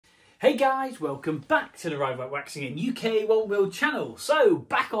Hey guys, welcome back to the Ride Wet Waxing in UK One Wheel channel. So,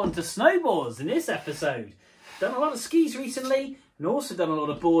 back onto snowboards in this episode. Done a lot of skis recently and also done a lot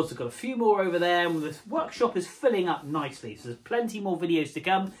of boards. I've got a few more over there and the workshop is filling up nicely. So there's plenty more videos to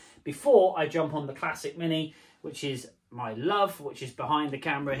come before I jump on the Classic Mini, which is my love, which is behind the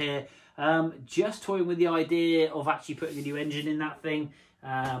camera here. Just toying with the idea of actually putting a new engine in that thing.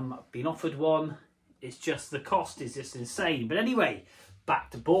 I've been offered one. It's just the cost is just insane. But anyway,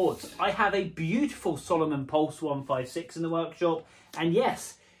 back to boards. I have a beautiful Salomon Pulse 156 in the workshop, and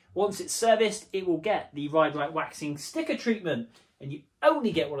yes, once it's serviced it will get the Ride Right Waxing sticker treatment, and you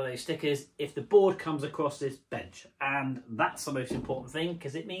only get one of those stickers if the board comes across this bench, and that's the most important thing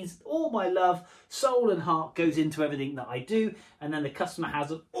because it means all my love, soul and heart goes into everything that I do, and then the customer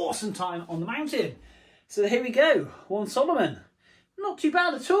has an awesome time on the mountain. So here we go, one Salomon. Not too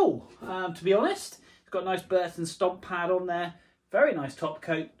bad at all, to be honest. It's got a nice Burton stomp pad on there. Very nice top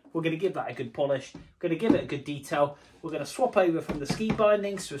coat. We're going to give that a good polish. We're going to give it a good detail. We're going to swap over from the ski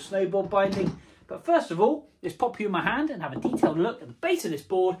bindings to a snowboard binding. But first of all, let's pop you in my hand and have a detailed look at the base of this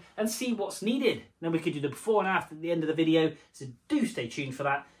board and see what's needed. Then we could do the before and after at the end of the video. So do stay tuned for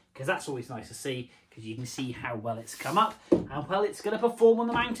that, because that's always nice to see, because you can see how well it's come up and how well it's going to perform on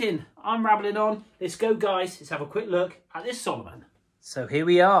the mountain. I'm rambling on. Let's go, guys. Let's have a quick look at this Salomon. So here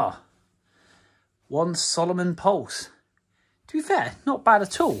we are. One Salomon Pulse. To be fair, not bad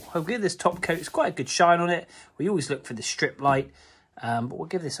at all. I'll give this top coat, it's quite a good shine on it. We always look for the strip light, but we'll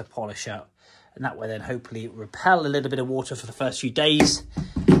give this a polish out. And that way then hopefully it will repel a little bit of water for the first few days.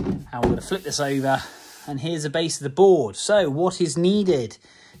 And we're going to flip this over. And here's the base of the board. So what is needed?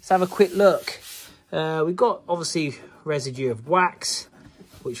 Let's have a quick look. We've got obviously residue of wax,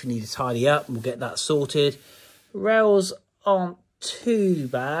 which we need to tidy up, and we'll get that sorted. Rails aren't too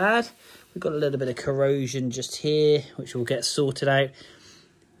bad. We've got a little bit of corrosion just here, which we'll get sorted out.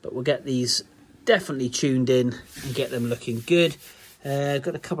 But we'll get these definitely tuned in and get them looking good.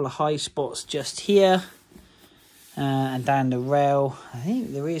 Got a couple of high spots just here and down the rail. I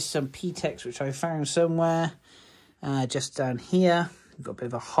think there is some P-Tex which I found somewhere just down here. We've got a bit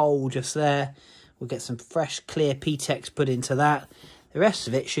of a hole just there. We'll get some fresh clear P-Tex put into that. The rest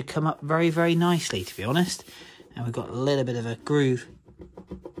of it should come up very, very nicely, to be honest. And we've got a little bit of a groove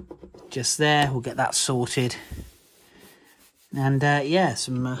just there. We'll get that sorted. And yeah,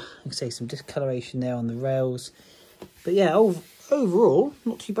 some like I say, some discoloration there on the rails. But yeah, overall,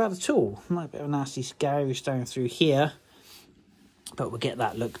 not too bad at all. Might be a bit of a nasty gouge down through here, but we'll get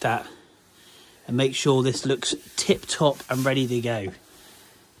that looked at and make sure this looks tip top and ready to go.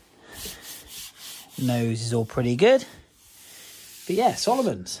 Nose is all pretty good. But yeah,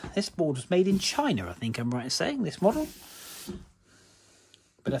 Salomon's. This board was made in China, I think I'm right in saying, this model.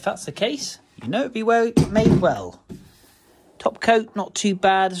 But if that's the case, you know it'd be made well. Top coat, not too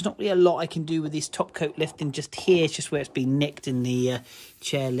bad. There's not really a lot I can do with this top coat lifting just here. It's just where it's been nicked in the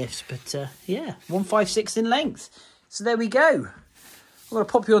chair lifts. But yeah, 156 in length. So there we go. I'm going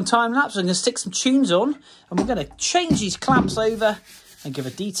to pop you on time lapse. I'm going to stick some tunes on. And we're going to change these clamps over and give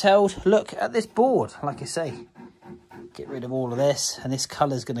a detailed look at this board. Like I say, get rid of all of this. And this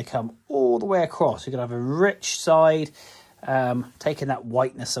colour is going to come all the way across. We're going to have a rich side. Taking that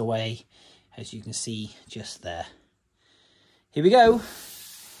whiteness away, as you can see just there. Here we go.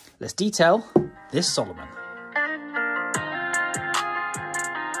 Let's detail this Salomon.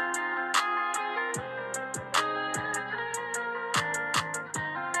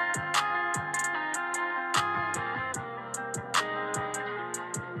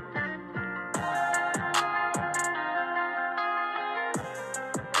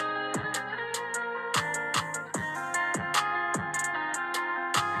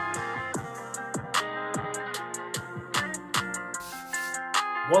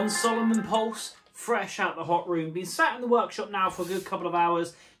 One Salomon Pulse, fresh out the hot room. Been sat in the workshop now for a good couple of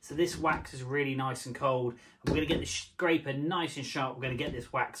hours, so this wax is really nice and cold. And we're going to get the scraper nice and sharp. We're going to get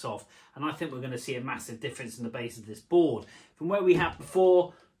this wax off, and I think we're going to see a massive difference in the base of this board. From where we had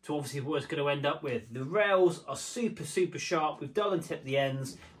before to obviously what it's going to end up with. The rails are super, super sharp. We've dull and tipped the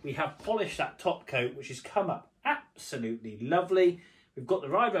ends. We have polished that top coat, which has come up absolutely lovely. We've got the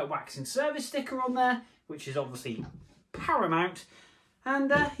Ride Right Waxing service sticker on there, which is obviously paramount.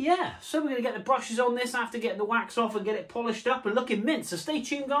 And yeah, so we're going to get the brushes on this after getting the wax off and get it polished up and looking mint. So stay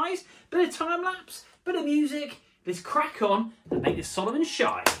tuned, guys. Bit of time lapse, bit of music. Let's crack on and make this Salomon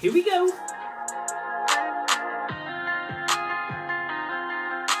shine. Here we go.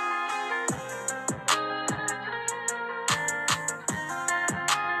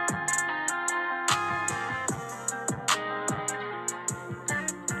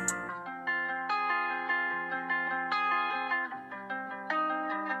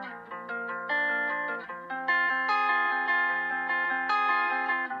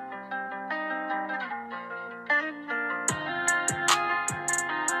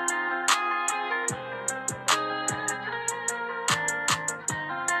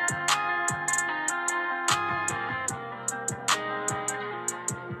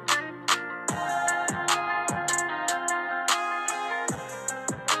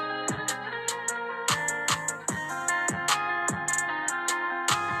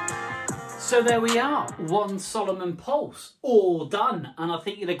 So there we are, one Salomon Pulse, all done. And I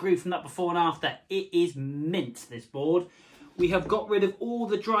think you'll agree from that before and after, it is mint, this board. We have got rid of all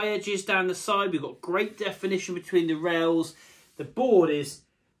the dry edges down the side. We've got great definition between the rails. The board is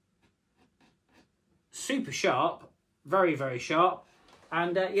super sharp, very, very sharp.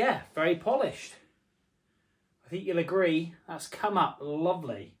 And yeah, very polished. I think you'll agree, that's come up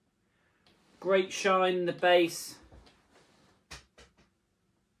lovely. Great shine in the base.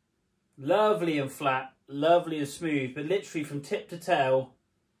 Lovely and flat, lovely and smooth, but literally from tip to tail,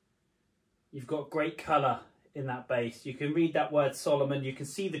 you've got great colour in that base. You can read that word Salomon, you can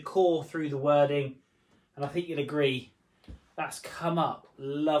see the core through the wording, and I think you'll agree, that's come up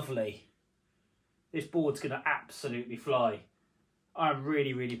lovely. This board's going to absolutely fly. I'm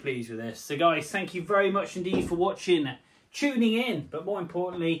really, really pleased with this. So guys, thank you very much indeed for watching, tuning in, but more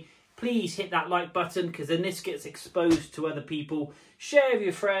importantly, please hit that like button, because then this gets exposed to other people. Share with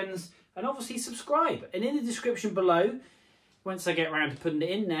your friends, and obviously subscribe. And in the description below, once I get around to putting it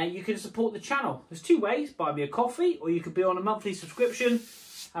in there, you can support the channel. There's two ways: buy me a coffee, or you could be on a monthly subscription,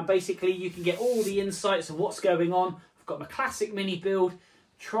 and basically you can get all the insights of what's going on. I've got my classic mini build,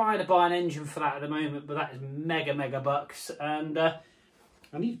 trying to buy an engine for that at the moment, but that is mega bucks, and I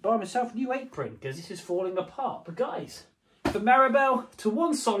need to buy myself a new apron because this is falling apart. But guys, from Meribel to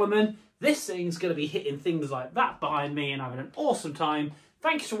one Salomon, this thing's going to be hitting things like that behind me and having an awesome time.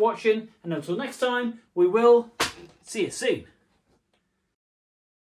 Thanks for watching, and until next time, we will see you soon.